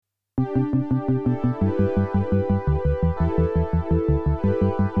It's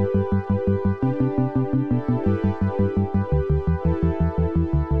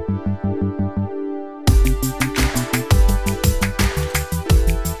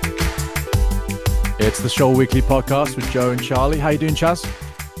the Shoal Weekly Podcast with Joe and Charlie. How you doing, Chaz?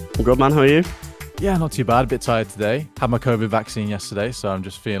 I'm good, man. How are you? Yeah, not too bad. A bit tired today. Had my COVID vaccine yesterday, so I'm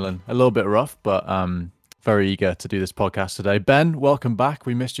just feeling a little bit rough, but very eager to do this podcast today. Ben, welcome back.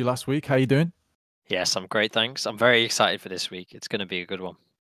 We missed you last week. How you doing? Yes, I'm great, thanks. I'm very excited for this week. It's going to be a good one.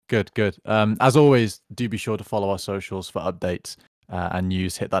 Good. As always, do be sure to follow our socials for updates and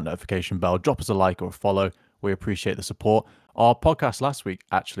news. Hit that notification bell. Drop us a like or a follow. We appreciate the support. Our podcast last week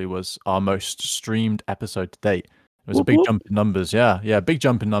actually was our most streamed episode to date. It was a big jump in numbers. Yeah, big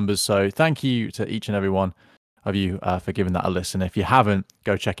jump in numbers. So thank you to each and every one of you for giving that a listen. If you haven't,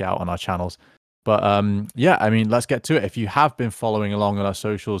 go check it out on our channels. But yeah, I mean, let's get to it. If you have been following along on our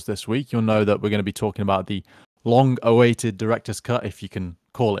socials this week, you'll know that we're going to be talking about the long-awaited director's cut, if you can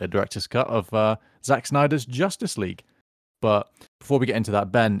call it a director's cut, of Zack Snyder's Justice League. But before we get into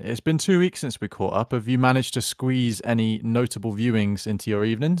that, Ben, it's been 2 weeks since we caught up. Have you managed to squeeze any notable viewings into your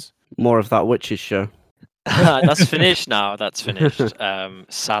evenings? More of that witches show. That's finished now. That's finished.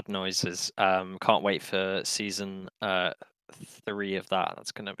 Sad noises. Can't wait for season 3 of that.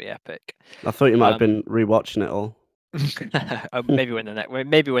 That's going to be epic. I thought you might have been rewatching it all. maybe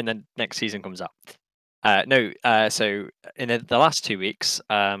when the next season comes out. So in the last 2 weeks,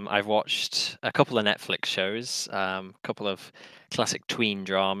 I've watched a couple of Netflix shows, a couple of classic tween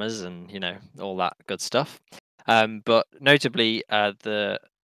dramas, and all that good stuff. But notably, the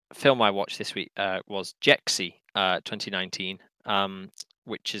film I watched this week was Jexy 2019,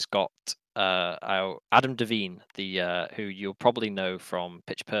 which has got Adam Devine, who you'll probably know from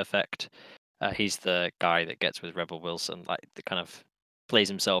Pitch Perfect. He's the guy that gets with Rebel Wilson, like the kind of plays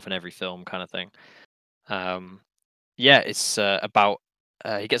himself in every film kind of thing. It's about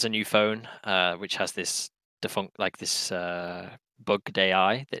he gets a new phone which has this bugged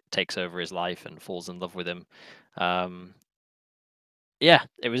AI that takes over his life and falls in love with him.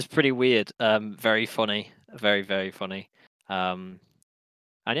 It was pretty weird, very funny, very, very funny, and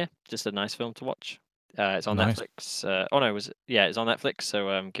just a nice film to watch. It's on Netflix. It's on Netflix,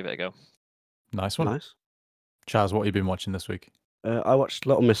 so give it a go. Nice one. Nice. Chaz, what have you been watching this week? I watched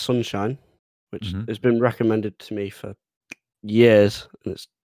Little Miss Sunshine, which has been recommended to me for years. And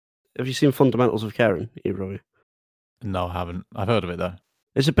have you seen Fundamentals of Caring, either of you? No, I haven't. I've heard of it though.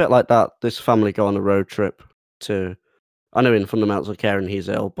 It's a bit like that. This family go on a road trip to. I know in Fundamentals of Caring he's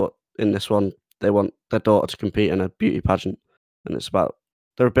ill, but in this one they want their daughter to compete in a beauty pageant, and it's about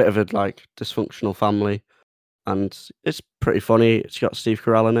they're a bit of a dysfunctional family, and it's pretty funny. It's got Steve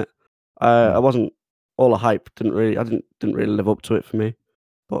Carell in it. I wasn't all a hype. Didn't really live up to it for me,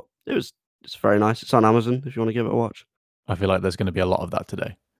 but it's very nice. It's on Amazon if you want to give it a watch. I feel like there's going to be a lot of that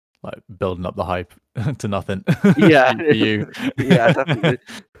today, like building up the hype to nothing. Yeah, for you. Yeah, definitely.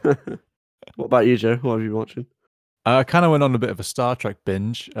 What about you, Joe? What have you been watching? I kind of went on a bit of a Star Trek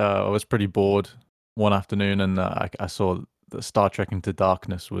binge. I was pretty bored one afternoon, and I saw that Star Trek Into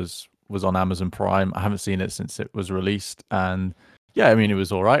Darkness was on Amazon Prime. I haven't seen it since it was released, and yeah, I mean, it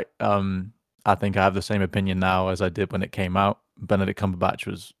was all right. I think I have the same opinion now as I did when it came out. Benedict Cumberbatch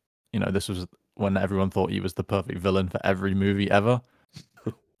was, this was when everyone thought he was the perfect villain for every movie ever.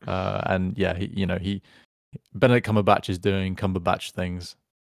 And yeah, Benedict Cumberbatch is doing Cumberbatch things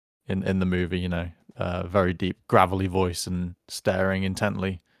in the movie, very deep, gravelly voice and staring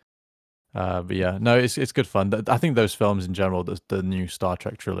intently. But yeah, no, it's good fun. I think those films in general, the new Star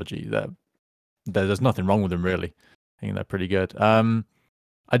Trek trilogy, there's nothing wrong with them really. I think they're pretty good.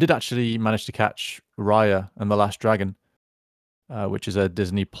 I did actually manage to catch Raya and the Last Dragon, which is a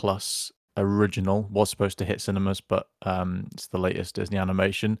Disney Plus original. Was supposed to hit cinemas, but it's the latest Disney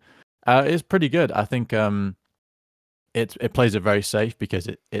animation. It's pretty good. I think it plays it very safe because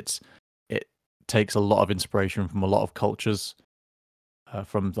it takes a lot of inspiration from a lot of cultures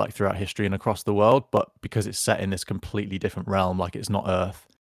from throughout history and across the world. But because it's set in this completely different realm, like it's not Earth,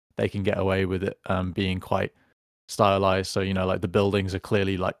 they can get away with it being quite stylized. So the buildings are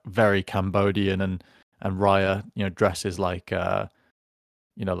clearly very Cambodian, and Raya dresses like almost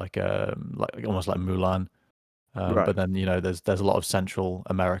like Mulan. Right. But then there's a lot of Central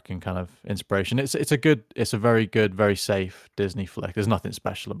American kind of inspiration. It's a very good, very safe Disney flick. There's nothing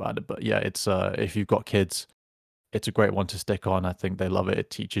special about it, but yeah, it's if you've got kids, it's a great one to stick on. I think they love it. It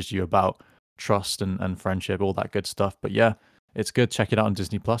teaches you about trust and friendship, all that good stuff. But yeah, it's good. Check it out on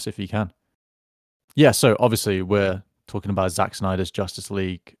Disney Plus if you can. Yeah, so obviously we're talking about Zack Snyder's Justice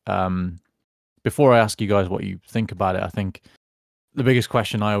League. Before I ask you guys what you think about it, I think the biggest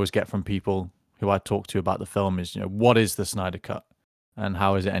question I always get from people who I talk to about the film is, what is the Snyder Cut, and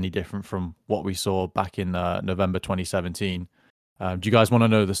how is it any different from what we saw back in November 2017? Do you guys want to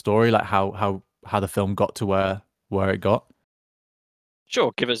know the story, like how the film got to where it got?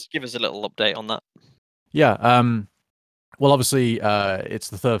 Sure, give us a little update on that. Yeah. Well, obviously, it's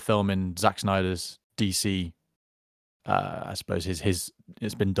the third film in Zack Snyder's DC. I suppose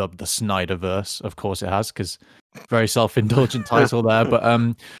it's been dubbed the Snyderverse. Of course, it has, because very self-indulgent title there. But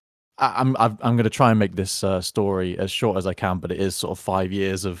I'm going to try and make this story as short as I can. But it is sort of 5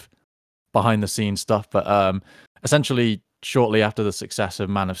 years of behind-the-scenes stuff. But essentially, shortly after the success of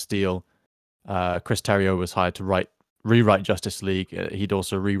Man of Steel, Chris Terrio was hired to rewrite Justice League. He'd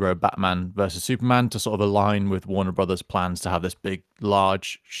also rewrote Batman versus Superman to sort of align with Warner Brothers' plans to have this big,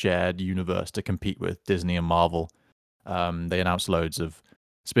 large, shared universe to compete with Disney and Marvel. They announced loads of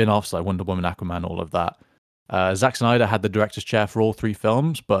spin-offs like Wonder Woman, Aquaman, all of that. Zack Snyder had the director's chair for all 3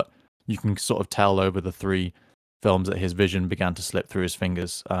 films, but you can sort of tell over the 3 films that his vision began to slip through his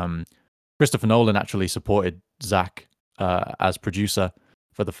fingers. Christopher Nolan actually supported Zack as producer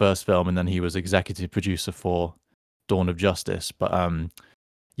for the first film, and then he was executive producer for Dawn of Justice. But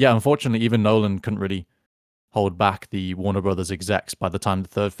yeah, unfortunately, even Nolan couldn't really hold back the Warner Brothers execs by the time the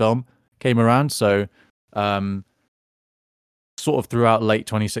third film came around. So sort of throughout late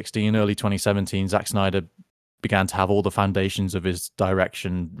 2016, early 2017, Zack Snyder began to have all the foundations of his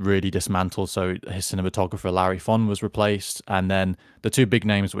direction really dismantled. So his cinematographer, Larry Fong, was replaced. And then the 2 big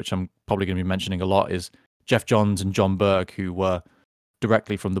names, which I'm probably going to be mentioning a lot, is Jeff Johns and John Berg, who were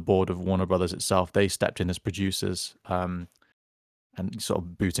directly from the board of Warner Brothers itself. They stepped in as producers and sort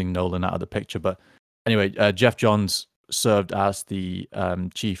of booting Nolan out of the picture. But anyway, Jeff Johns served as the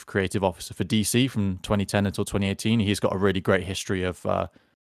chief creative officer for DC from 2010 until 2018. He's got a really great history of a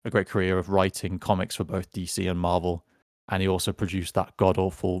great career of writing comics for both DC and Marvel. And he also produced that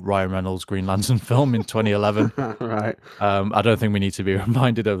god-awful Ryan Reynolds Green Lantern film in 2011. Right. I don't think we need to be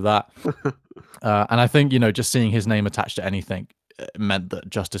reminded of that. And I think, just seeing his name attached to anything meant that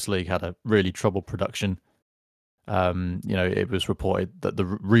Justice League had a really troubled production. It was reported that the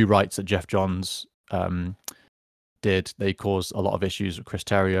rewrites that Jeff Johns they caused a lot of issues with Chris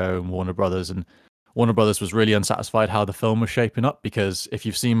Terrio and Warner Brothers, and Warner Brothers was really unsatisfied how the film was shaping up, because if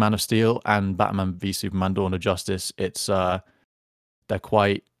you've seen Man of Steel and Batman v Superman: Dawn of Justice, it's they're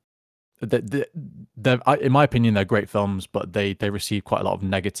quite they're in my opinion they're great films, but they received quite a lot of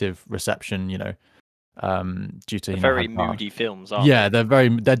negative reception, due to very moody films, aren't yeah,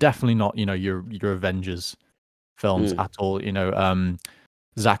 they're definitely not your Avengers films at all.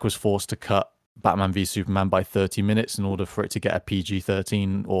 Zack was forced to cut Batman v Superman by 30 minutes in order for it to get a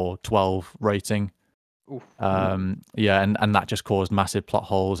PG-13 or 12 rating. Yeah, and that just caused massive plot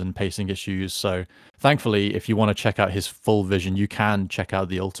holes and pacing issues. So thankfully, if you want to check out his full vision, you can check out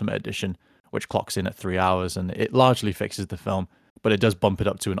the Ultimate Edition, which clocks in at 3 hours, and it largely fixes the film, but it does bump it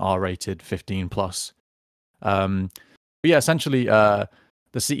up to an R-rated 15 plus. But yeah, essentially, the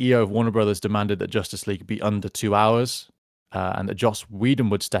CEO of Warner Brothers demanded that Justice League be under 2 hours, and that Joss Whedon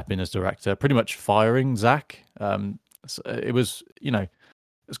would step in as director, pretty much firing Zack. So it was,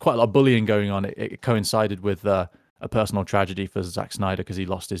 there's quite a lot of bullying going on. It coincided with a personal tragedy for Zack Snyder because he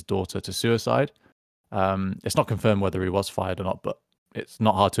lost his daughter to suicide. It's not confirmed whether he was fired or not, but it's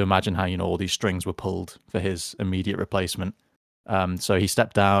not hard to imagine how, all these strings were pulled for his immediate replacement. So he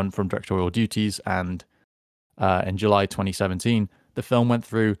stepped down from directorial duties, and in July 2017, the film went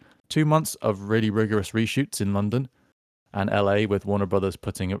through 2 months of really rigorous reshoots in London and LA, with Warner Brothers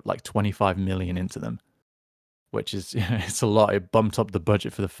putting like 25 million into them, which is it's a lot. It bumped up the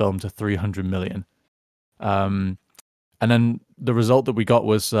budget for the film to 300 million. And then the result that we got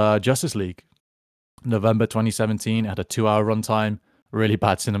was Justice League. November 2017, it had a 2-hour runtime, really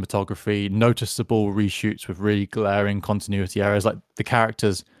bad cinematography, noticeable reshoots with really glaring continuity errors. Like the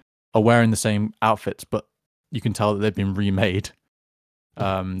characters are wearing the same outfits, but you can tell that they've been remade.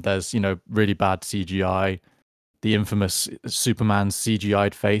 There's, really bad CGI. The infamous Superman's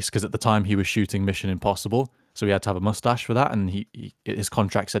CGI'd face, because at the time he was shooting Mission Impossible, so he had to have a mustache for that, and his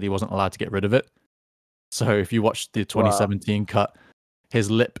contract said he wasn't allowed to get rid of it. So if you watch the 2017 cut, his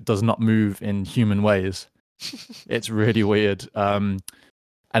lip does not move in human ways. It's really weird. And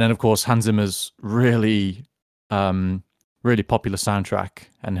then, of course, Hans Zimmer's really popular soundtrack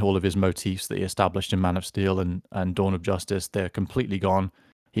and all of his motifs that he established in Man of Steel and Dawn of Justice, they're completely gone.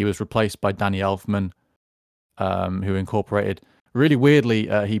 He was replaced by Danny Elfman, who incorporated, really weirdly,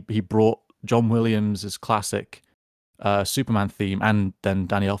 he brought John Williams' classic Superman theme and then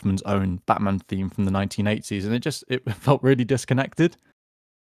Danny Elfman's own Batman theme from the 1980s, and it felt really disconnected.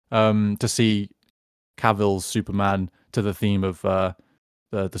 To see Cavill's Superman to the theme of the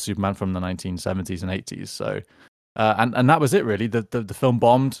Superman from the 1970s and 80s. So and that was it really. The film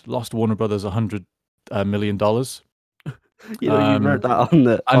bombed, lost Warner Brothers $100 million. You wrote that on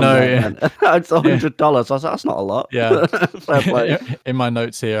the. I know. There, then. It's $100. I was like, that's not a lot. Yeah. Fair play. In my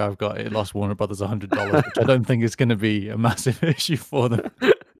notes here, I've got it lost Warner Brothers $100, which I don't think is going to be a massive issue for them.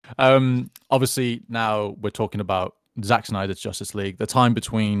 Obviously, now we're talking about Zack Snyder's Justice League. The time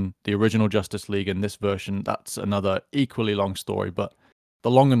between the original Justice League and this version, that's another equally long story. But the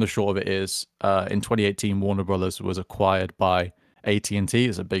long and the short of it is, in 2018, Warner Brothers was acquired by AT&T.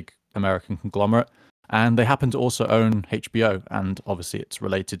 It's a big American conglomerate. And they happen to also own HBO and obviously its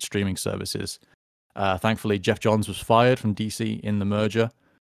related streaming services. Thankfully, Jeff Johns was fired from DC in the merger,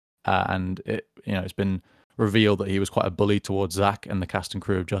 and it's been revealed that he was quite a bully towards Zack and the cast and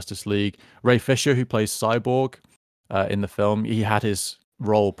crew of Justice League. Ray Fisher, who plays Cyborg in the film, he had his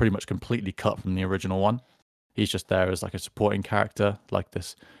role pretty much completely cut from the original one. He's just there as like a supporting character, like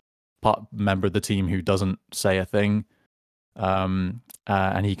this member of the team who doesn't say a thing.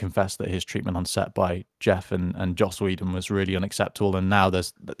 And he confessed that his treatment on set by Jeff and Joss Whedon was really unacceptable. And now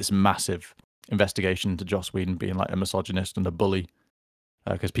there's this massive investigation into Joss Whedon being like a misogynist and a bully,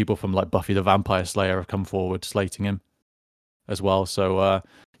 because people from like Buffy the Vampire Slayer have come forward slating him as well. So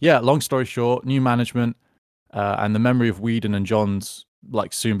yeah, long story short, new management, and the memory of Whedon and Johns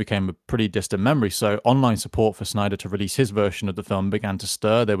like soon became a pretty distant memory. So online support for Snyder to release his version of the film began to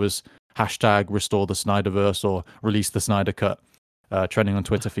stir. There was hashtag restore the Snyderverse or release the Snyder Cut trending on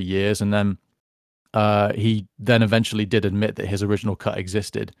Twitter for years. And then he then eventually did admit that his original cut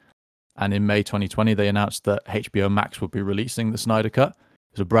existed. And in May 2020, they announced that HBO Max would be releasing the Snyder Cut.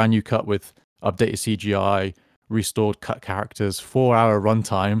 It's a brand new cut with updated CGI, restored cut characters, 4-hour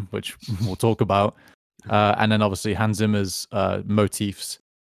runtime, which we'll talk about. And then obviously Hans Zimmer's motifs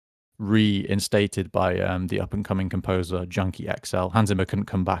reinstated by the up-and-coming composer Junkie XL. Hans Zimmer couldn't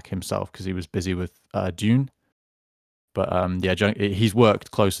come back himself because he was busy with Dune. But yeah, he's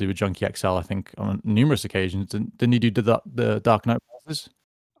worked closely with Junkie XL, I think, on numerous occasions. Didn't he do the Dark Knight Rises?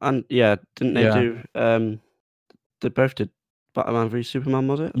 And yeah, didn't they do? They both did Batman v Superman,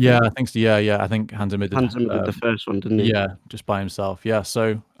 was it? I think so. Yeah. I think Hans Zimmer did. Hans Zimmer did the first one, didn't he? Yeah, just by himself. Yeah.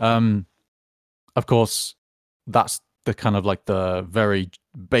 So, of course, that's the kind of like the very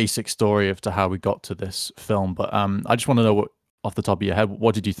basic story of to how we got to this film. But I just want to know what, off the top of your head,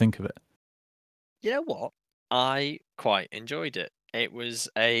 what did you think of it? You know what? I quite enjoyed it. It was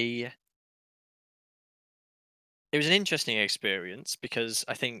an interesting experience because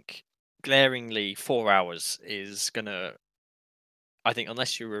I think glaringly 4 hours is gonna. I think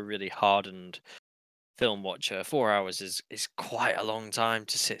unless you're a really hardened film watcher, 4 hours is quite a long time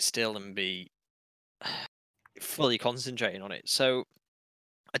to sit still and be fully concentrating on it. So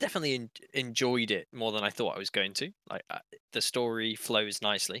I definitely enjoyed it more than I thought I was going to. Like the story flows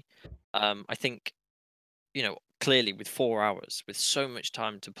nicely. I think, clearly with 4 hours, with so much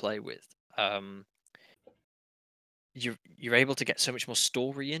time to play with, you're able to get so much more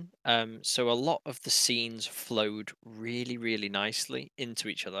story in. So a lot of the scenes flowed really, really nicely into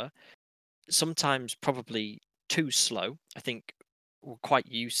each other. Sometimes probably too slow. I think we're quite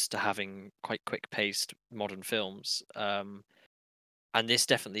used to having quite quick-paced modern films. And this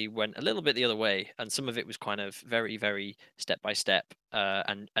definitely went a little bit the other way, and some of it was kind of very, very step by step,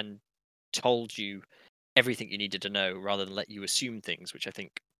 and told you everything you needed to know rather than let you assume things, which I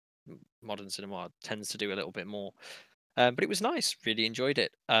think modern cinema tends to do a little bit more. But it was nice. Really enjoyed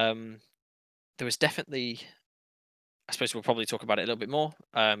it. There was definitely, I suppose we'll probably talk about it a little bit more,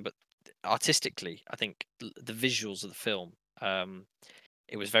 but artistically, I think the visuals of the film,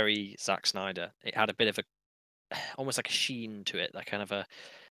 it was very Zack Snyder. It had a bit of almost like a sheen to it, like kind of a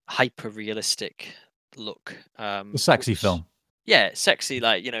hyper realistic look. A sexy film. Yeah, sexy,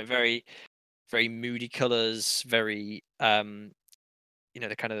 like very, very moody colors, very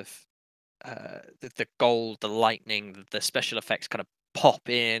the kind of the gold, the lightning, the special effects kind of pop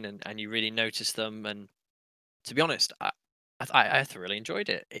in, and you really notice them. And to be honest, I thoroughly enjoyed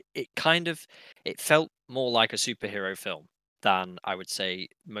it. It felt more like a superhero film than I would say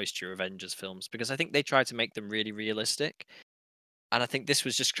most of your Avengers films, because I think they try to make them really realistic, and I think this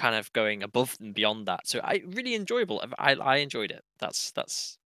was just kind of going above and beyond that. So really enjoyable. I enjoyed it.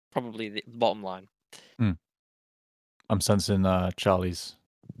 That's probably the bottom line. I'm sensing Charlie's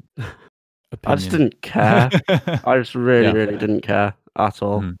opinion. I just didn't care. I just really, really didn't care at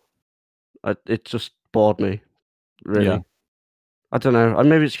all. It just bored me, really. Yeah. I don't know. And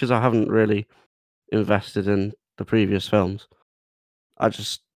maybe it's because I haven't really invested in the previous films. I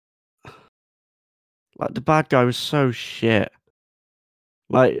just like the bad guy was so shit.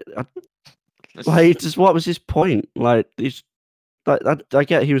 Like Like, just what was his point? Like, he's like, I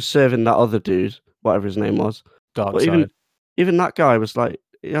get he was serving that other dude, whatever his name was, Dark but side. even that guy was like,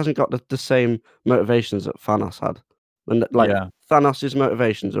 he hasn't got the same motivations that Thanos had. And like Yeah. Thanos's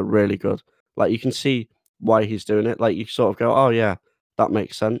motivations are really good. Like you can see why he's doing it. Like you sort of go, oh yeah, that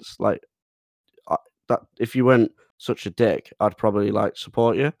makes sense. Like that if you weren't such a dick, I'd probably like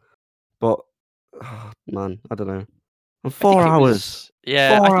support you. But man, I don't know. And I think 4 it hours. was,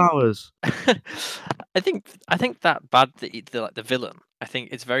 yeah. 4 hours. I think that bad the villain. I think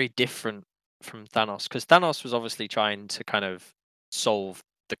it's very different from Thanos because Thanos was obviously trying to kind of solve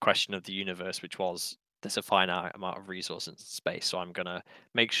the question of the universe, which was there's a finite amount of resources in space, so I'm gonna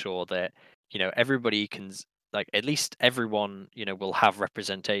make sure that everybody can like at least everyone will have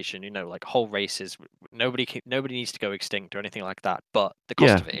representation. Like whole races, nobody needs to go extinct or anything like that. But the cost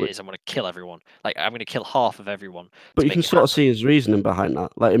Yeah, of it is I'm gonna kill everyone. Like I'm gonna kill half of everyone but to you can make it sort of happen. see his reasoning behind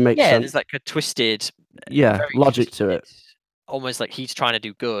that. Like it makes Yeah, sense. there's like a twisted, Yeah, very logic to twisted, it. almost like he's trying to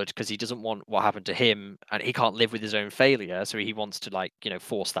do good because he doesn't want what happened to him, and he can't live with his own failure, so he wants to like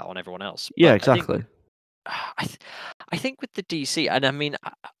force that on everyone else. Yeah, But exactly. I think with the DC, and I mean,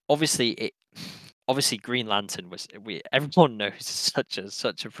 obviously obviously Green Lantern everyone knows it's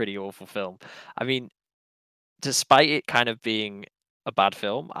such a pretty awful film. I mean, despite it kind of being a bad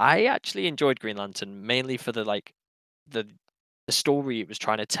film, I actually enjoyed Green Lantern mainly for the the story it was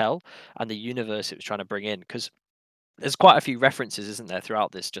trying to tell and the universe it was trying to bring in. Because there's quite a few references, isn't there,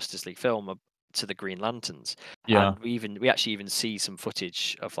 throughout this Justice League film to the Green Lanterns, Yeah. and we actually even see some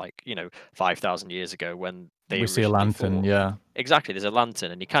footage of 5,000 years ago when they We see a originally lantern, fought. yeah. Exactly, there's a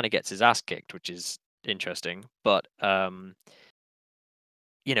lantern, and he kind of gets his ass kicked, which is interesting. But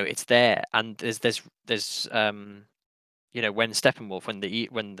it's there, and there's when Steppenwolf,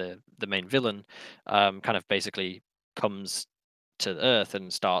 when the main villain, kind of basically comes to Earth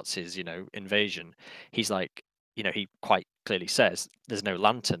and starts his invasion, he's like, he quite clearly says, "There's no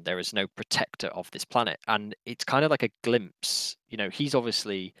lantern, there is no protector of this planet," and it's kind of like a glimpse. He's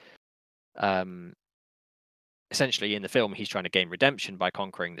obviously, um, essentially in the film, he's trying to gain redemption by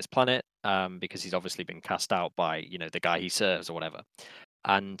conquering this planet, because he's obviously been cast out by the guy he serves or whatever,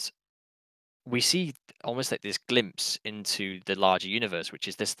 and we see almost like this glimpse into the larger universe, which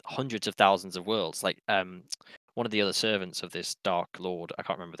is this hundreds of thousands of worlds. Like one of the other servants of this Dark Lord, I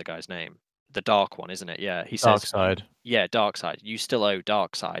can't remember the guy's name. The Dark One, isn't it? Yeah, he Dark says, side. yeah, Dark Side. You still owe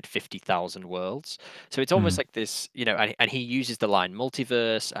Dark Side 50,000 worlds. So it's almost like this, and he uses the line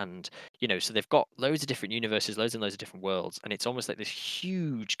multiverse, and so they've got loads of different universes, loads and loads of different worlds, and it's almost like this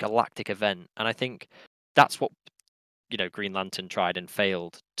huge galactic event. And I think that's what Green Lantern tried and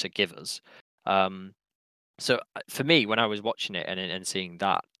failed to give us. So for me, when I was watching it and seeing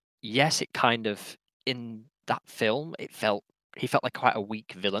that, yes, it kind of in that film, he felt like quite a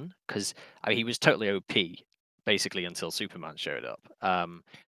weak villain because he was totally OP basically until Superman showed up.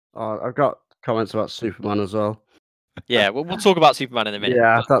 I've got comments about Superman as well. Yeah, we'll talk about Superman in a minute.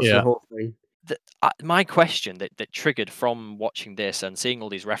 Yeah, But that's the Yeah. whole thing. my question that triggered from watching this and seeing all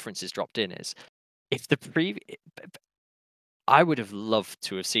these references dropped in is, if the I would have loved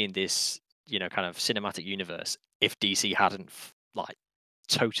to have seen this, kind of cinematic universe if DC hadn't like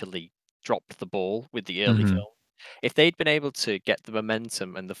totally dropped the ball with the early Mhm. film. If they'd been able to get the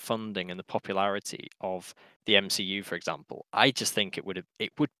momentum and the funding and the popularity of the MCU, for example, I just think it would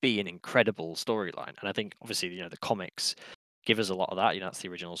be an incredible storyline. And I think obviously, the comics give us a lot of that. That's the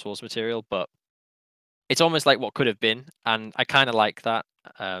original source material, but it's almost like what could have been, and I kind of like that.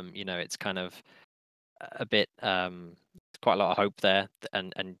 It's kind of a bit quite a lot of hope there,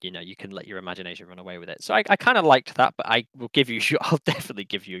 and you can let your imagination run away with it. So I kind of liked that, but I will give you I'll definitely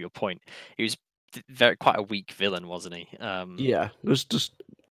give you your point. He was quite a weak villain, wasn't he? Yeah, there's just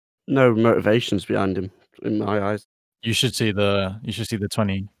no motivations behind him in my eyes. You should see the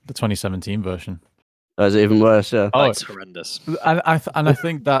 2017 version. Is it even worse? Yeah. Oh, It's horrendous. and I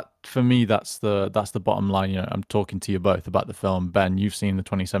think that for me that's the bottom line. I'm talking to you both about the film. Ben, you've seen the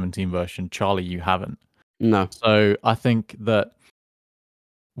 2017 version. Charlie, you haven't. No. So I think that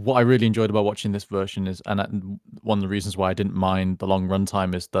what I really enjoyed about watching this version is, and one of the reasons why I didn't mind the long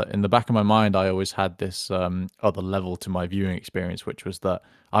runtime is that in the back of my mind, I always had this other level to my viewing experience, which was that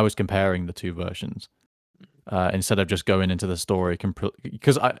I was comparing the two versions instead of just going into the story.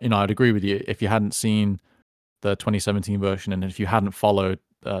 Because I'd agree with you, if you hadn't seen the 2017 version and if you hadn't followed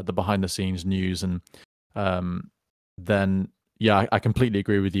the behind the scenes news, and then yeah, I completely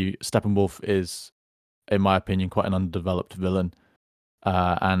agree with you. Steppenwolf is, in my opinion, quite an underdeveloped villain.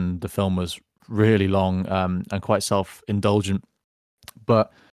 And the film was really long and quite self-indulgent.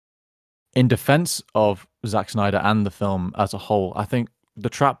 But in defense of Zack Snyder and the film as a whole, I think the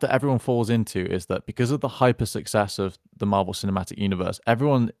trap that everyone falls into is that because of the hyper success of the Marvel Cinematic Universe,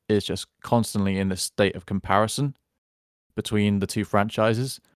 everyone is just constantly in this state of comparison between the two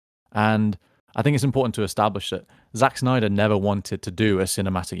franchises. And I think it's important to establish that Zack Snyder never wanted to do a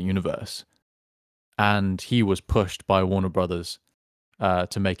cinematic universe. And he was pushed by Warner Brothers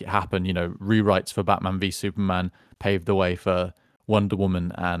to make it happen. You know, rewrites for Batman v Superman paved the way for Wonder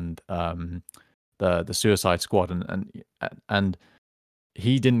Woman and the Suicide Squad, and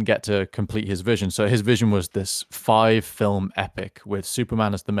he didn't get to complete his vision. So his vision was this 5-film epic with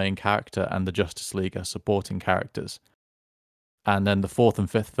Superman as the main character and the Justice League as supporting characters. And then the 4th and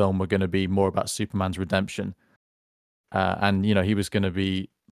 5th film were going to be more about Superman's redemption. And, you know, he was going to be,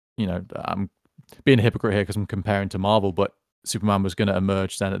 you know, I'm being a hypocrite here because I'm comparing to Marvel, but Superman was going to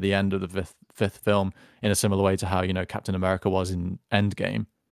emerge then at the end of the fifth film in a similar way to how, you know, Captain America was in Endgame.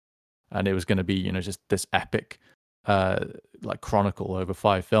 And it was going to be, you know, just this epic like chronicle over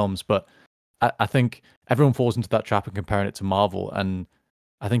 5 films. But I think everyone falls into that trap and comparing it to Marvel. And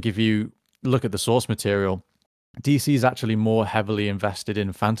I think if you look at the source material, DC is actually more heavily invested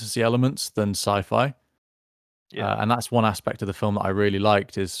in fantasy elements than sci-fi. Yeah. And that's one aspect of the film that I really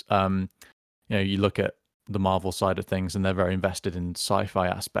liked is, you know, you look at the Marvel side of things and they're very invested in sci-fi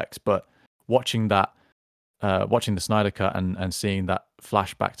aspects. But watching that, watching the Snyder Cut and seeing that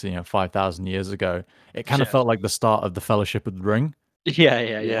flashback to, you know, 5,000 years ago, it kind of felt like the start of the Fellowship of the Ring.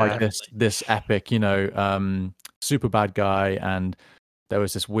 Yeah. Like this epic, you know, super bad guy, and there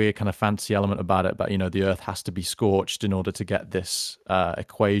was this weird kind of fantasy element about it. But you know, the Earth has to be scorched in order to get this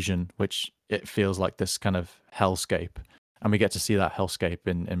equation, which it feels like this kind of hellscape, and we get to see that hellscape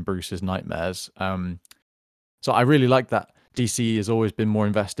in Bruce's nightmares. So I really like that DC has always been more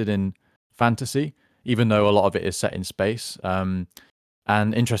invested in fantasy, even though a lot of it is set in space. And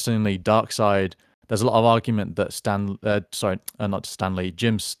interestingly, Darkseid, there's a lot of argument that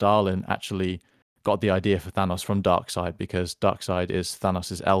Jim Starlin actually got the idea for Thanos from Darkseid, because Darkseid is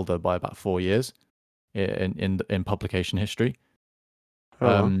Thanos' elder by about 4 years in publication history.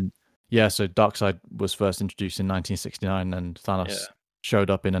 Yeah, so Darkseid was first introduced in 1969, and Thanos showed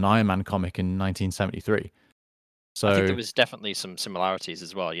up in an Iron Man comic in 1973. So I think there was definitely some similarities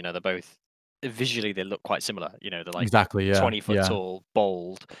as well. You know, they're both visually they look quite similar. You know, they're like 20-foot tall,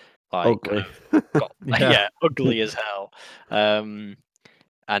 bold, like ugly, ugly as hell, and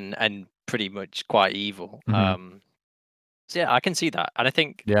pretty much quite evil. Mm-hmm. So yeah, I can see that, and I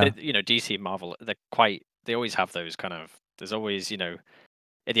think that, you know, DC and Marvel, they always have those kind of. There's always, you know,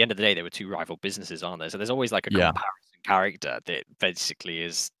 at the end of the day, they were two rival businesses, aren't there? So there's always like a comparison character that basically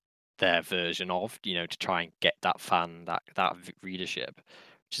is their version of, you know, to try and get that fan, that readership,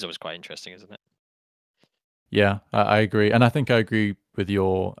 which is always quite interesting, isn't it? Yeah, I agree, and I think I agree with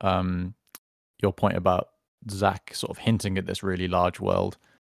your point about Zack sort of hinting at this really large world.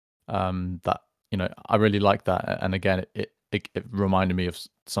 That, you know, I really like that, and again, it reminded me of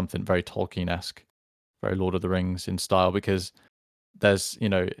something very Tolkien-esque, very Lord of the Rings in style, because there's, you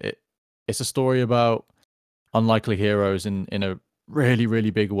know, it's a story about unlikely heroes in a really,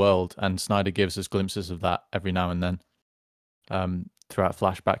 really big world, and Snyder gives us glimpses of that every now and then throughout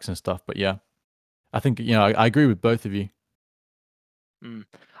flashbacks and stuff. But yeah, I think, you know, I agree with both of you.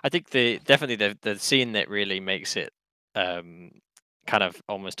 I think definitely the scene that really makes it kind of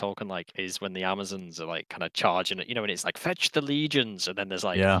almost Tolkien like is when the Amazons are like kind of charging it, you know, and it's like fetch the legions, and then there's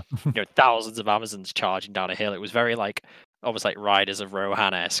like you know, thousands of Amazons charging down a hill. It was very like almost like Riders of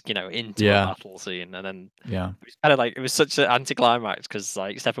Rohan-esque, you know, into a battle scene, and then it was kind of like, it was such an anticlimax because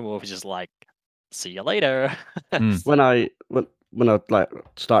like Steppenwolf was just like, see you later. When I like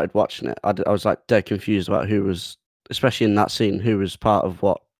started watching it, I was like dead confused about who was, especially in that scene, who was part of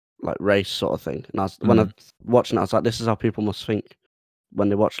what, like race sort of thing. And when I was watching it, I was like, this is how people must think when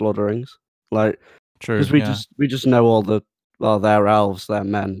they watch Lord of the Rings. Like, because we just know all they're elves, they're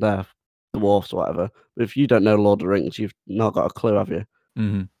men, they're dwarfs or whatever. But if you don't know Lord of the Rings, you've not got a clue, have you?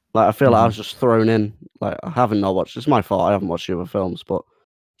 Like, I feel like I was just thrown in. Like, I haven't not watched. It's my fault. I haven't watched the other films, but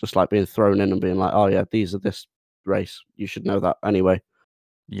just like being thrown in and being like, oh yeah, these are this race. You should know that anyway.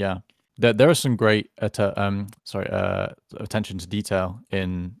 Yeah, there are some great attention to detail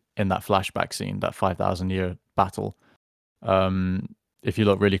in that flashback scene, that 5,000-year battle. If you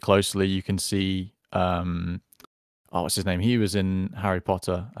look really closely, you can see what's his name? He was in Harry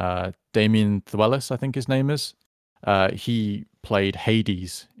Potter. Damien Thewlis, I think his name is. He played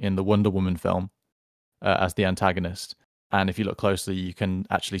Hades in the Wonder Woman film as the antagonist. And if you look closely, you can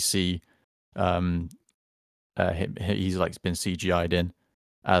actually see he's like been CGI'd in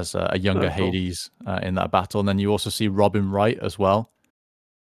as a younger Hades in that battle. And then you also see Robin Wright as well.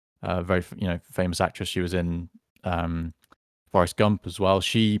 Very, you know, famous actress. She was in Forrest Gump as well.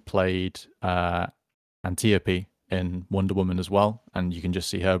 She played Antiope in Wonder Woman as well, and you can just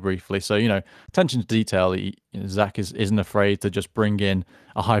see her briefly. So attention to detail. Zack isn't afraid to just bring in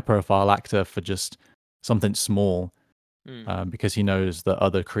a high-profile actor for just something small, because he knows that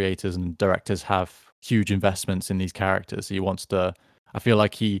other creators and directors have huge investments in these characters. He wants to. I feel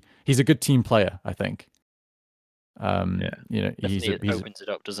like he's a good team player, I think. Definitely he's opens it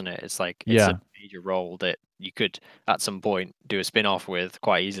up, doesn't it? It's like it's yeah. a major role that you could at some point do a spin-off with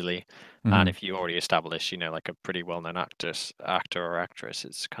quite easily. Mhm. And if you already establish, like a pretty well-known actor or actress,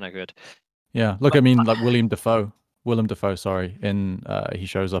 it's kind of good. Yeah, look, I mean, like Willem Dafoe, sorry, he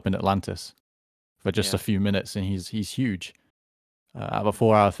shows up in Atlantis for just a few minutes, and he's huge. Out of a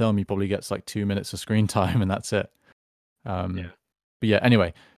 4-hour film, he probably gets like 2 minutes of screen time, and that's it. But yeah,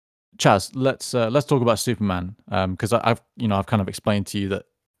 anyway, Chaz, let's talk about Superman, because I've kind of explained to you that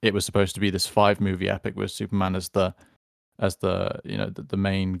it was supposed to be this 5-movie epic with Superman as the the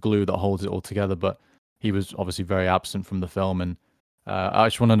main glue that holds it all together, but he was obviously very absent from the film, and I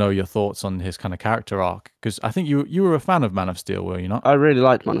just want to know your thoughts on his kind of character arc, because I think you were a fan of Man of Steel, were you not? I really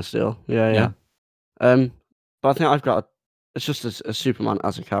liked Man of Steel. Yeah. Yeah. But I think it's just as Superman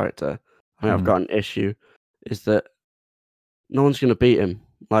as a character. I think I've got an issue, is that no one's gonna beat him.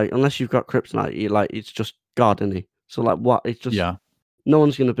 Like, unless you've got kryptonite, it's just God, isn't he? So like, what? It's just no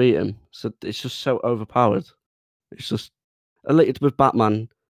one's gonna beat him. So it's just so overpowered. It's just with Batman.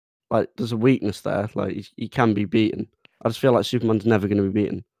 Like, there's a weakness there. Like, he can be beaten. I just feel like Superman's never going to be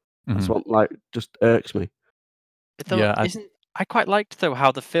beaten. That's what just irks me. I quite liked though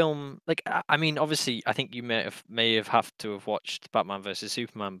how the film, like, I mean, obviously, I think you may have to have watched Batman versus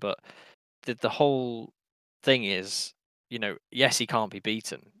Superman, but the whole thing is, yes, he can't be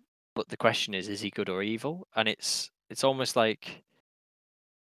beaten, but the question is he good or evil? And it's almost like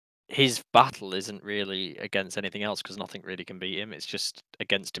his battle isn't really against anything else because nothing really can beat him. It's just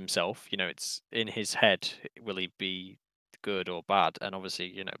against himself. It's in his head. Will he be good or bad? And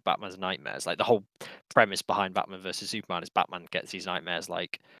obviously, Batman's nightmares. Like the whole premise behind Batman versus Superman is Batman gets these nightmares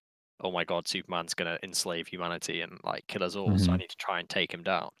like, oh my God, Superman's gonna enslave humanity and like kill us all. So I need to try and take him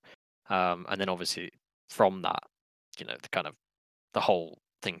down. And then obviously from that, the whole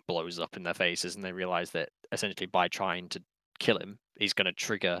thing blows up in their faces, and they realize that essentially by trying to kill him, he's going to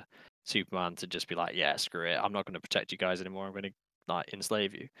trigger Superman to just be like, yeah, screw it, I'm not going to protect you guys anymore, I'm going to like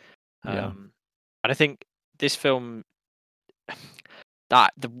enslave you. And I think this film,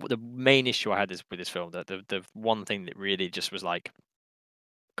 that the main issue I had with this film, that the one thing that really just was like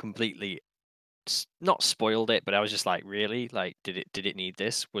completely not spoiled it, but I was just like, really, like, did it need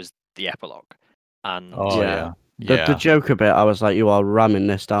this, was the epilogue. And the Joker bit, I was like, you are ramming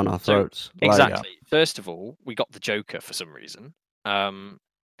this down our throats. Exactly. First of all, we got the Joker for some reason.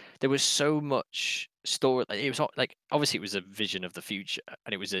 There was so much story. It was like, obviously it was a vision of the future,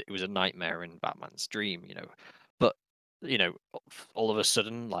 and it was a nightmare in Batman's dream, But all of a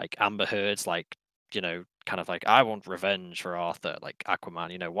sudden, like Amber Heard's like, kind of like, I want revenge for Arthur, like Aquaman.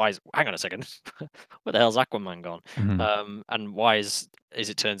 Hang on a second, where the hell's Aquaman gone? And why is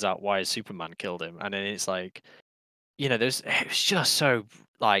it turns out why is Superman killed him? And then it's like, it was just so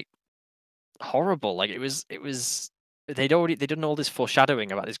like horrible. Like it was they'd done all this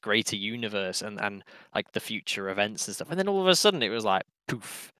foreshadowing about this greater universe and like the future events and stuff, and then all of a sudden it was like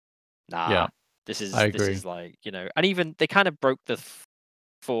poof, this is like, and even they kind of broke the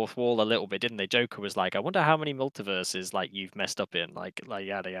fourth wall a little bit, didn't they? Joker was like, I wonder how many multiverses like you've messed up in, like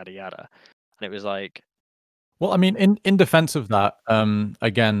yada yada yada, and it was like, well, I mean, in defense of that,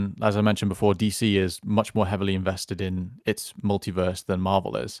 again, as I mentioned before, DC is much more heavily invested in its multiverse than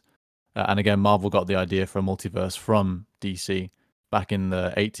Marvel is. And again, Marvel got the idea for a multiverse from DC back in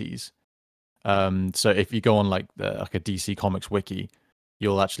the 80s. So if you go on like a DC Comics wiki,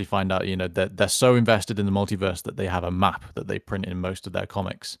 you'll actually find out, that they're so invested in the multiverse that they have a map that they print in most of their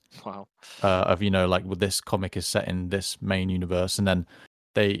comics. wow. Of, like, well, this comic is set in this main universe, and then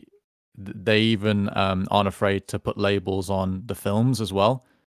they even aren't afraid to put labels on the films as well.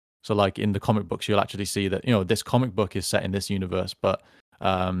 So like in the comic books, you'll actually see that, this comic book is set in this universe, but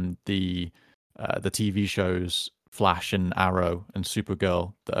the TV shows Flash and Arrow and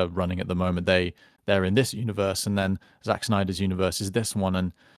Supergirl that are running at the moment, they're in this universe, and then Zack Snyder's universe is this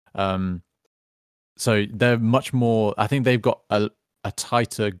one, and so they're much more. I think they've got a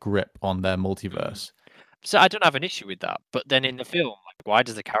tighter grip on their multiverse. So I don't have an issue with that, but then in the film, like, why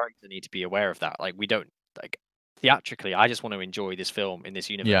does the character need to be aware of that? Like, we don't, like, theatrically, I just want to enjoy this film in this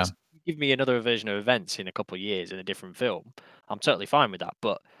universe. Give me another version of events in a couple of years in a different film, I'm totally fine with that.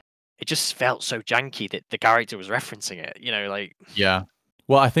 But it just felt so janky that the character was referencing it, like. Yeah.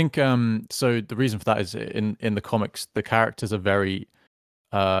 Well, I think so the reason for that is in the comics, the characters are very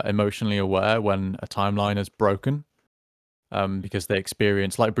emotionally aware when a timeline is broken, because they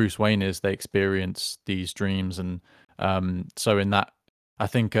experience, like Bruce Wayne is, they experience these dreams, and so in that, I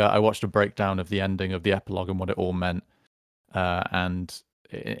think I watched a breakdown of the ending of the epilogue and what it all meant, and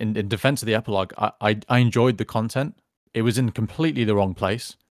in defense of the epilogue, I enjoyed the content. It was in completely the wrong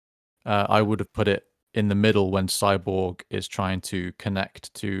place. I would have put it in the middle when Cyborg is trying to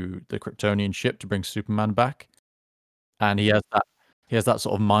connect to the Kryptonian ship to bring Superman back, and he has that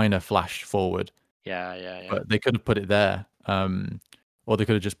sort of minor flash forward, Yeah. but they could have put it there, or they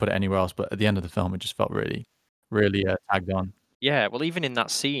could have just put it anywhere else. But at the end of the film, it just felt really, really tagged on. Yeah, well, even in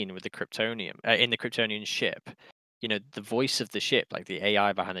that scene with the Kryptonium, in the Kryptonian ship, the voice of the ship, like the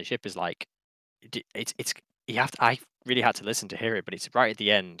AI behind the ship, is like, it's you have to. I really had to listen to hear it, but it's right at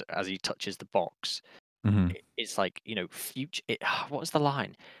the end as he touches the box. Hmm. It's like future. What was the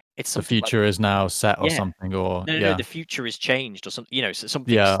line? It's The something like, future is now set or yeah, something, or no, yeah, the future is changed or something. So yeah,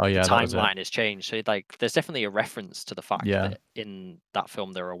 something's oh the yeah, that was it. timeline has changed. So like, there's definitely a reference to the fact Yeah, that in that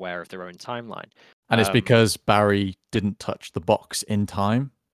film they're aware of their own timeline. and it's Um, because Barry didn't touch the box in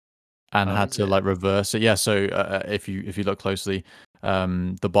time and oh, had is to it? like reverse it. Yeah, so if you look closely,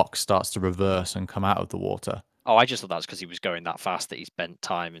 the box starts to reverse and come out of the water. Oh, I just thought that was because he was going that fast that he spent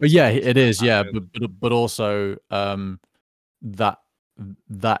time But until yeah, he it fell is. that Yeah, moment. but also that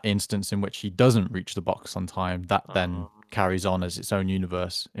that instance in which he doesn't reach the box on time, that then Um, carries on as its own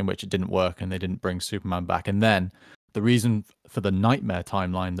universe in which it didn't work and they didn't bring Superman back. And then the reason for the nightmare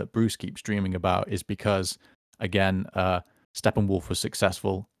timeline that Bruce keeps dreaming about is because, again, Steppenwolf was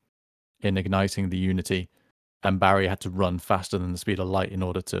successful in igniting the Unity, and Barry had to run faster than the speed of light in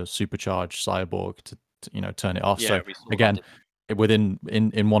order to supercharge Cyborg to turn it off. yeah, So we saw that. again, within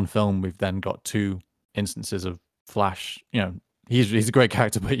in one film, we've then got two instances of Flash. He's a great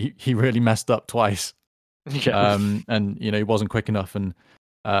character, but he really messed up twice. Yeah, And he wasn't quick enough, and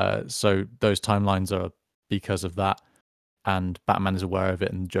so those timelines are because of that. And Batman is aware of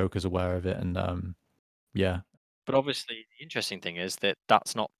it, and Joker's aware of it, and yeah, but obviously the interesting thing is that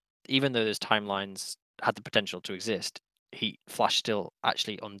that's not, even though those timelines had the potential to exist, he Flash still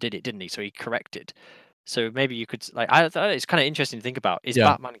actually undid it, didn't he? So he corrected. So maybe you could like, I thought it's kind of interesting to think about. Is yeah,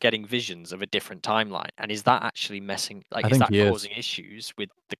 Batman getting visions of a different timeline, and is that actually messing? Like, I is think that he is. causing issues with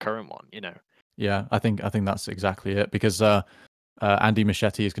the current one? Yeah, I think that's exactly it, because Andy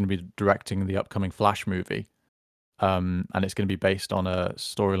Muschietti is going to be directing the upcoming Flash movie, and it's going to be based on a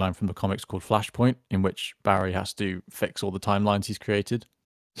storyline from the comics called Flashpoint, in which Barry has to fix all the timelines he's created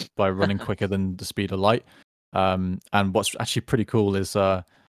by running quicker than the speed of light. And what's actually pretty cool is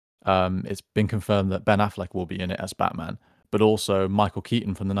it's been confirmed that Ben Affleck will be in it as Batman, but also Michael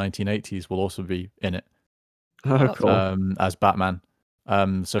Keaton from the 1980s will also be in it Oh, That's cool. as Batman. So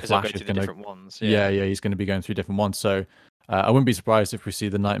because they'll go Flash is through the going to, different ones. yeah, Yeah. yeah, he's going to be going through different ones. So I wouldn't be surprised if we see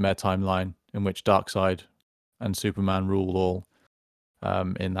the Nightmare timeline in which Darkseid and Superman rule all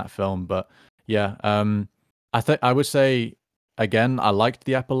in that film. But yeah, I would say again, I liked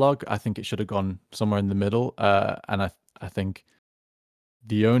the epilogue. I think it should have gone somewhere in the middle. And I think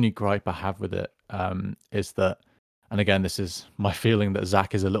the only gripe I have with it is that, and again, this is my feeling, that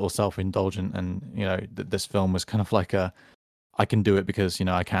Zack is a little self-indulgent, and that this film was kind of like a, I can do it because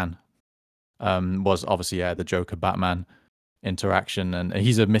I can. Was obviously, yeah, the Joker Batman interaction, and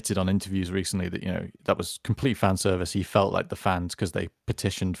he's admitted on interviews recently that that was complete fan service. He felt like the fans, because they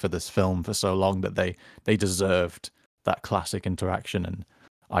petitioned for this film for so long, that they deserved that classic interaction, and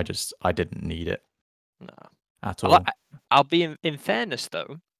I didn't need it No. at I like. all. I'll be in fairness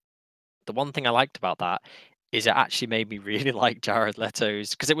though. The one thing I liked about that is it actually made me really like Jared Leto's,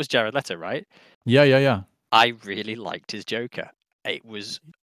 because it was Jared Leto, right? Yeah, yeah, yeah. I really liked his Joker. It was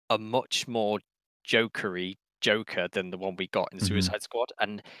a much more jokery Joker than the one we got in Hmm. Suicide Squad.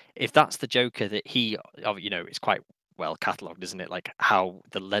 And if that's the Joker that it's quite well catalogued, isn't it? Like how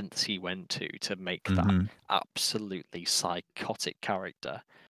the lengths he went to make that Hmm. absolutely psychotic character.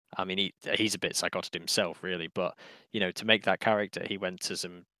 I mean, he's a bit psychotic himself, really, but to make that character, he went to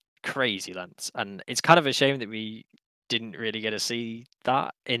some crazy lengths, and it's kind of a shame that we didn't really get to see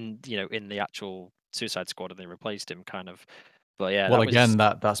that in the actual Suicide Squad, and they replaced him, kind of. But yeah, Well, that was. again,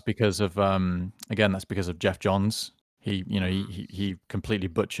 that's because of Jeff Johns. He you know Mm, he completely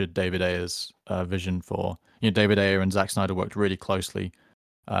butchered David Ayer's vision for, David Ayer and Zack Snyder worked really closely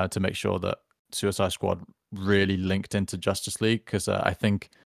to make sure that Suicide Squad really linked into Justice League, because I think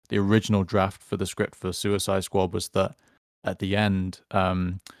the original draft for the script for Suicide Squad was that at the end,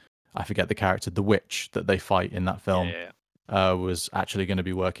 I forget the character, the witch that they fight in that yeah, film, yeah, was actually going to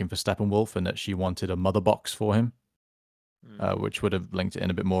be working for Steppenwolf, and that she wanted a mother box for him. which would have linked it in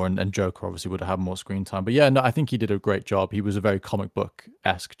a bit more, and Joker obviously would have had more screen time. But yeah, no, I think he did a great job. He was a very comic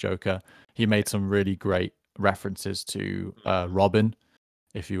book-esque Joker. He made some really great references to Robin.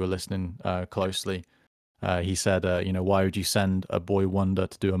 If you were listening closely, he said, why would you send a boy wonder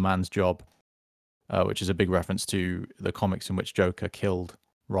to do a man's job? Which is a big reference to the comics in which Joker killed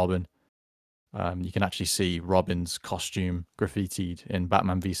Robin. You can actually see Robin's costume graffitied in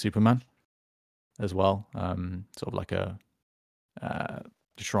Batman v Superman as well. Sort of like a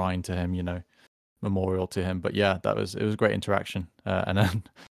shrine to him, memorial to him. But yeah, it was a great interaction. And then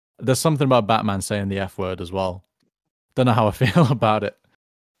there's something about Batman saying the F word as well. Don't know how I feel about it.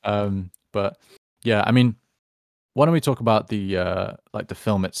 But yeah, I mean, why don't we talk about the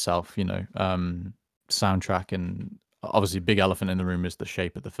film itself, soundtrack, and obviously big elephant in the room is the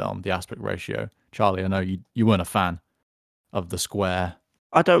shape of the film, the aspect ratio. Charlie, I know you weren't a fan of the square.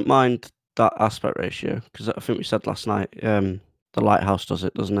 I don't mind that aspect ratio because I think we said last night, the Lighthouse does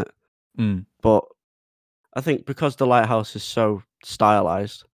it, doesn't it? But I think because the Lighthouse is so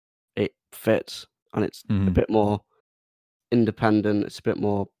stylized, it fits, and it's a bit more independent. It's a bit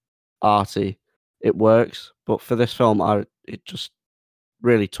more arty. It works, but for this film, it just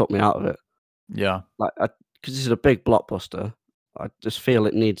really took me out of it. Yeah, because this is a big blockbuster. I just feel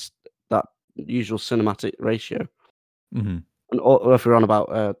it needs that usual cinematic ratio. And if we're on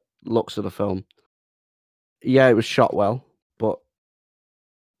about looks of the film, yeah, it was shot well, but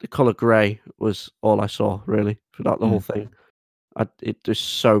the color grey was all I saw really throughout the whole thing. It was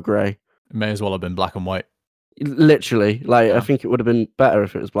so grey. It may as well have been black and white. Literally, I think it would have been better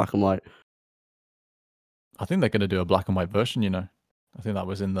if it was black and white. I think they're going to do a black and white version. I think that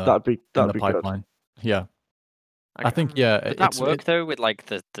was in the pipeline. Good. Yeah, I think Would that work though with like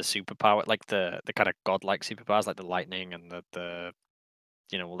the superpower, like the kind of godlike superpowers, like the lightning and the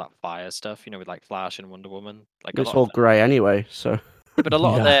all that fire stuff, with like Flash and Wonder Woman. Like it's all grey anyway, so. Yeah, but a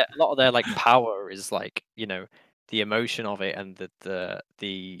lot of their like power is like the emotion of it and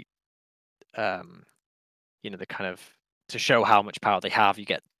the kind of to show how much power they have. You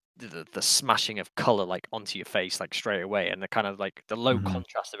get the smashing of color like onto your face like straight away, and the kind of like the low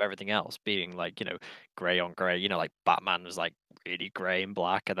contrast of everything else being like gray on gray. Like Batman was like really gray and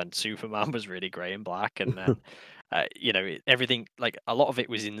black, and then Superman was really gray and black, and then everything, like a lot of it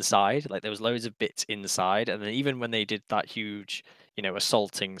was inside. Like there was loads of bits inside, and then even when they did that huge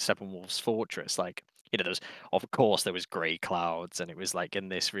assaulting Steppenwolf's fortress, like there was gray clouds, and it was like in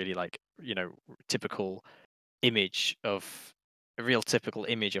this really like typical image of a real typical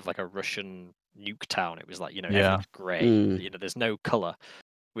image of like a Russian nuke town. It was like everything's gray. There's no color,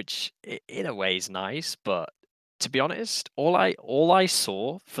 which in a way is nice, but to be honest, all I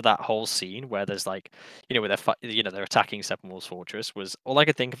saw for that whole scene where there's like where they're attacking Steppenwolf's fortress, was all I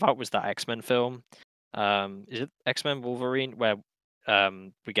could think about was that X-Men film. Is it X-Men Wolverine, where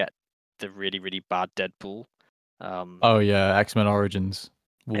we get the really really bad Deadpool? Oh yeah, X-Men Origins.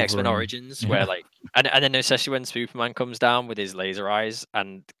 X-Men Origins, where like and then especially when Superman comes down with his laser eyes,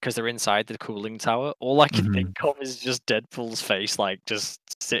 and because they're inside the cooling tower, all I can think of is just Deadpool's face, like just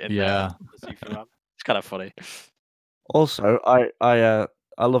sitting there. Superman. It's kind of funny. Also, I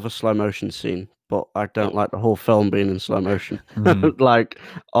love a slow motion scene, but I don't like the whole film being in slow motion. Like,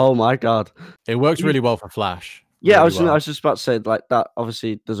 oh my god, it works really well for Flash. Yeah, really I was just about to say like that.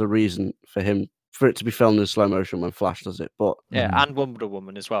 Obviously, there's a reason for it to be filmed in slow motion when Flash does it, but and Wonder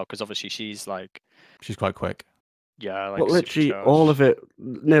Woman as well, because obviously she's quite quick. Yeah, like but literally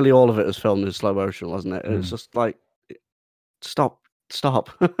nearly all of it is filmed in slow motion, wasn't it? It's just like, stop.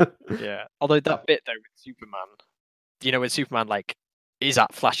 Yeah, although that bit though with Superman, when Superman like is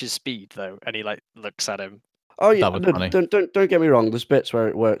at Flash's speed though, and he like looks at him. Oh yeah, don't get me wrong. There's bits where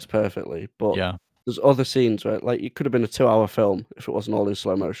it works perfectly, but there's other scenes where like it could have been a 2-hour film if it wasn't all in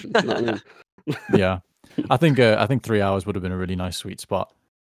slow motion. You know what I mean? Yeah, I think 3 hours would have been a really nice sweet spot.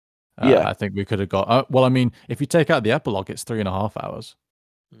 I think we could have got. Well, I mean, if you take out the epilogue, it's 3.5 hours.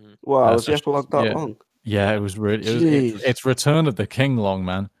 Wow, was the epilogue that long? Yeah, it was really. It's Return of the King long,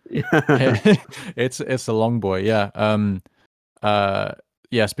 man. It's a long boy. Yeah.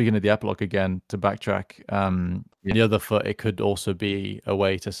 Yeah. Speaking of the epilogue again, to backtrack, the other foot, it could also be a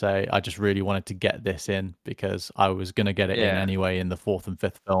way to say I just really wanted to get this in because I was gonna get it in anyway in the 4th and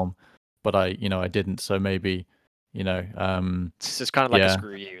 5th film, but I didn't. So maybe, it's just kind of like a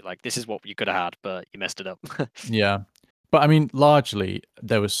screw you. Like this is what you could have had, but you messed it up. Yeah. But I mean, largely,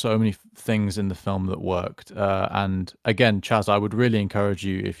 there were so many things in the film that worked. And again, Chaz, I would really encourage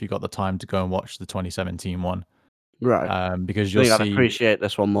you, if you got the time, to go and watch the 2017 one. Right. Because you'll see. I'd appreciate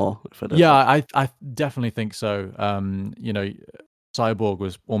this one more. Yeah, I definitely think so. Cyborg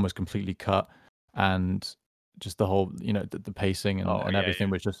was almost completely cut, and just the whole, the pacing Oh and yeah, everything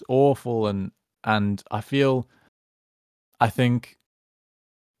was just awful. And I think,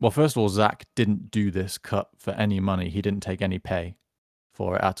 well, first of all, Zack didn't do this cut for any money. He didn't take any pay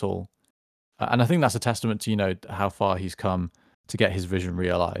for it at all. And I think that's a testament to, how far he's come to get his vision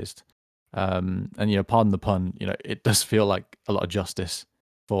realized. And, pardon the pun, it does feel like a lot of justice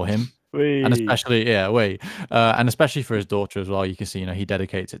for him. And Whee! especially, yeah, and especially for his daughter as well. You can see, he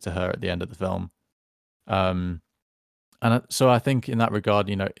dedicates it to her at the end of the film. So I think in that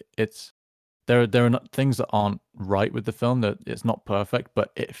regard, it's there are not things that aren't right with the film, that it's not perfect,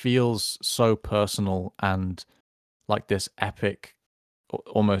 but it feels so personal and like this epic,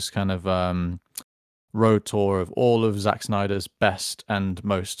 almost kind of road tour of all of Zack Snyder's best and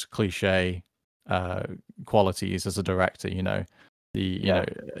most cliche qualities as a director.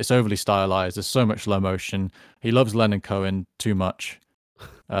 It's overly stylized. There's so much slow motion. He loves Leonard Cohen too much,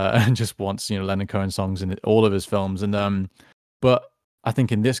 and just wants Leonard Cohen songs in all of his films. And but I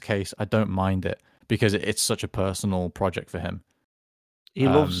think in this case, I don't mind it because it's such a personal project for him. He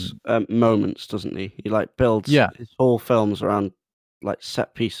loves moments, doesn't he? He builds his whole films around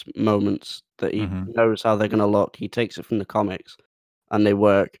set piece moments that he knows how they're going to look. He takes it from the comics, and they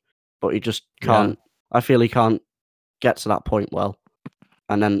work, but he just can't. I feel he can't get to that point well,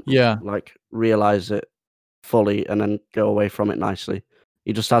 and then realize it fully, and then go away from it nicely.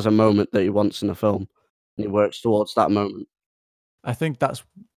 He just has a moment that he wants in a film, and he works towards that moment. I think that's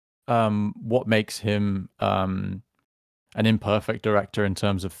what makes him an imperfect director in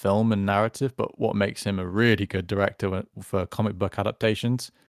terms of film and narrative, but what makes him a really good director for comic book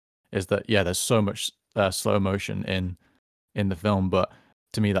adaptations is that there's so much slow motion in the film, but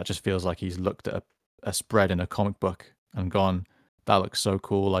to me that just feels like he's looked at a spread in a comic book and gone, that looks so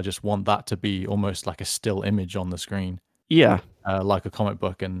cool, I just want that to be almost like a still image on the screen, like a comic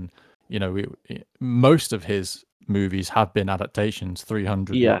book. And most of his movies have been adaptations.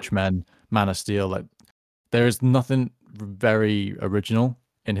 300, Watchmen, Man of Steel, there is nothing very original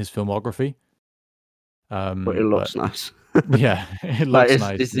in his filmography. But it looks nice. Yeah, it looks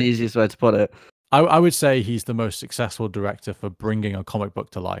nice. It's the easiest way to put it. I would say he's the most successful director for bringing a comic book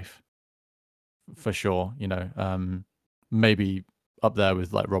to life, for sure. Maybe up there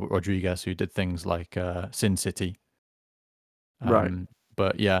with Robert Rodriguez, who did things like Sin City. Right.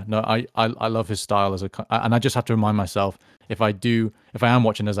 But yeah, no, I love his style and I just have to remind myself, if I am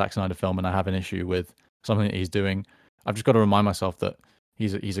watching a Zack Snyder film and I have an issue with something that he's doing, I've just got to remind myself that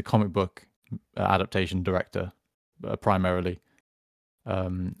he's a comic book adaptation director primarily,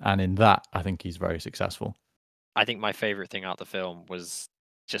 and in that I think he's very successful. I think my favorite thing out of the film was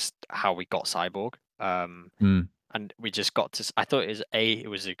just how we got Cyborg, and we just got to. I thought it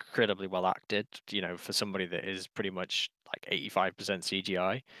was incredibly well acted. For somebody that is pretty much 85%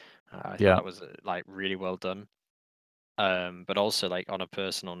 CGI. I thought that was really well done. But also on a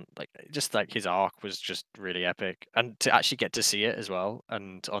personal, just his arc was just really epic, and to actually get to see it as well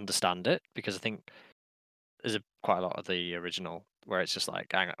and understand it, because I think there's quite a lot of the original where it's just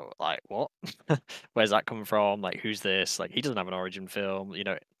hang on, what? Where's that come from? Who's this? He doesn't have an origin film,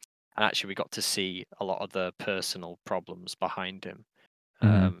 and actually we got to see a lot of the personal problems behind him.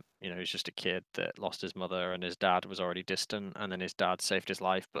 He's just a kid that lost his mother, and his dad was already distant, and then his dad saved his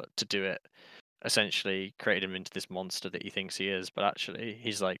life, but to do it essentially created him into this monster that he thinks he is, but actually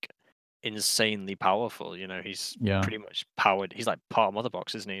he's insanely powerful. He's pretty much powered. He's part of Mother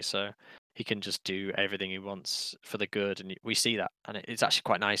Box, isn't he? So he can just do everything he wants for the good, and we see that. And it's actually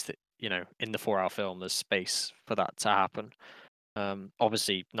quite nice that in the 4-hour film there's space for that to happen.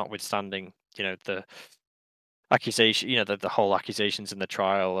 Obviously, notwithstanding the accusation, the whole accusations in the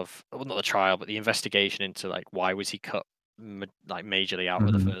trial of, well, not the trial, but the investigation into why was he cut majorly out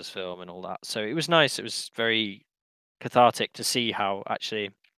of the first film and all that. So it was nice. It was very cathartic to see how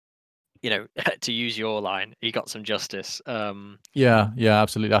actually, to use your line, he got some justice. Yeah,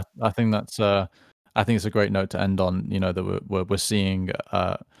 absolutely. I think that's I think it's a great note to end on. That we're seeing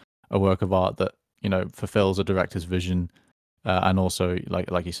a work of art that fulfills a director's vision, and also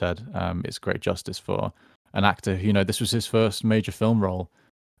like you said, it's great justice for an actor who, this was his first major film role,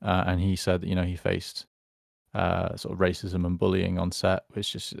 and he said that he faced sort of racism and bullying on set,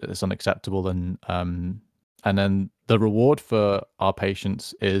 which is unacceptable. And then the reward for our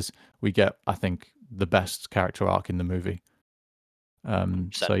patience is we get, I think, the best character arc in the movie.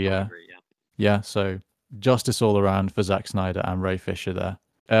 So so justice all around for Zack Snyder and Ray Fisher there.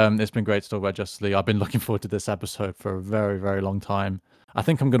 It's been great to talk about Justice League. I've been looking forward to this episode for a very, very long time. I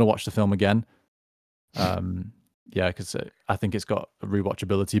think I'm going to watch the film again. Because I think it's got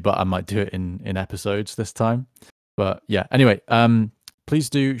rewatchability, but I might do it in episodes this time. But yeah, anyway, please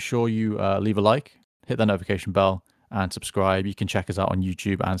do sure you leave a like, hit that notification bell and subscribe. You can check us out on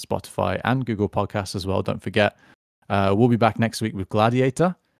YouTube and Spotify and Google Podcasts as well. Don't forget. We'll be back next week with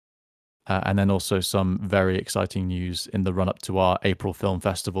Gladiator. And then also some very exciting news in the run-up to our April Film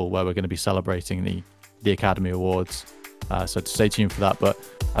Festival, where we're going to be celebrating the Academy Awards. So stay tuned for that. But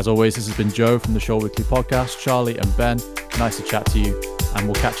as always, this has been Joe from the Shoal Weekly Podcast, Charlie and Ben. Nice to chat to you, and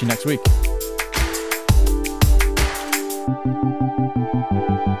we'll catch you next week.